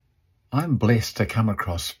I'm blessed to come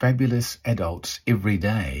across fabulous adults every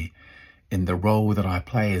day in the role that I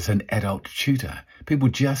play as an adult tutor. People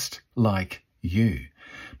just like you.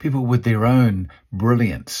 People with their own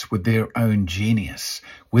brilliance, with their own genius,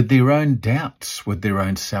 with their own doubts, with their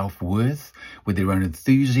own self-worth, with their own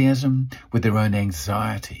enthusiasm, with their own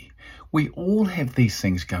anxiety. We all have these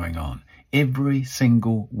things going on, every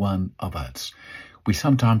single one of us. We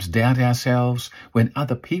sometimes doubt ourselves when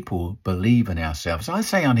other people believe in ourselves. I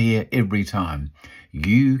say on here every time,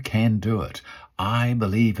 you can do it. I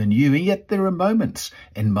believe in you. And yet there are moments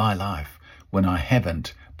in my life when I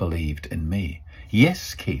haven't believed in me.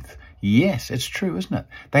 Yes, Keith. Yes, it's true, isn't it?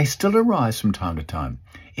 They still arise from time to time.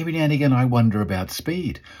 Every now and again I wonder about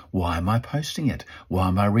speed. Why am I posting it? Why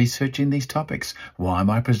am I researching these topics? Why am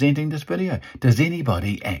I presenting this video? Does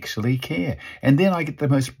anybody actually care? And then I get the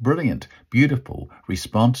most brilliant, beautiful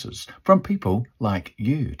responses from people like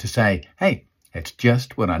you to say, hey, it's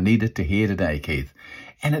just what I needed to hear today, Keith.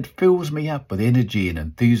 And it fills me up with energy and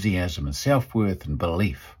enthusiasm and self-worth and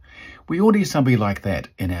belief. We all need somebody like that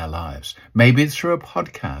in our lives. Maybe it's through a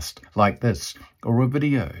podcast like this, or a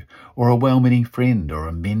video, or a well-meaning friend, or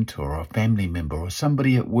a mentor, or a family member, or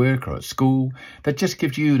somebody at work or at school that just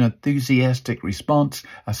gives you an enthusiastic response,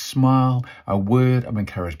 a smile, a word of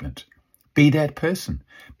encouragement. Be that person.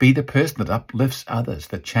 Be the person that uplifts others,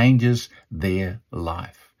 that changes their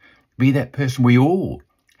life. Be that person. We all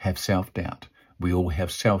have self-doubt. We all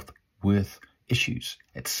have self-worth issues.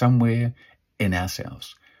 It's somewhere in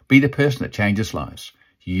ourselves. Be the person that changes lives.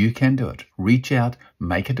 You can do it. Reach out,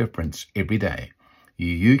 make a difference every day.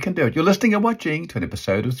 You can do it. You're listening and watching to an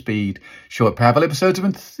episode of Speed. Short, powerful episodes of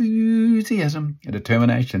enthusiasm and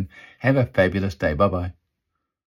determination. Have a fabulous day. Bye-bye.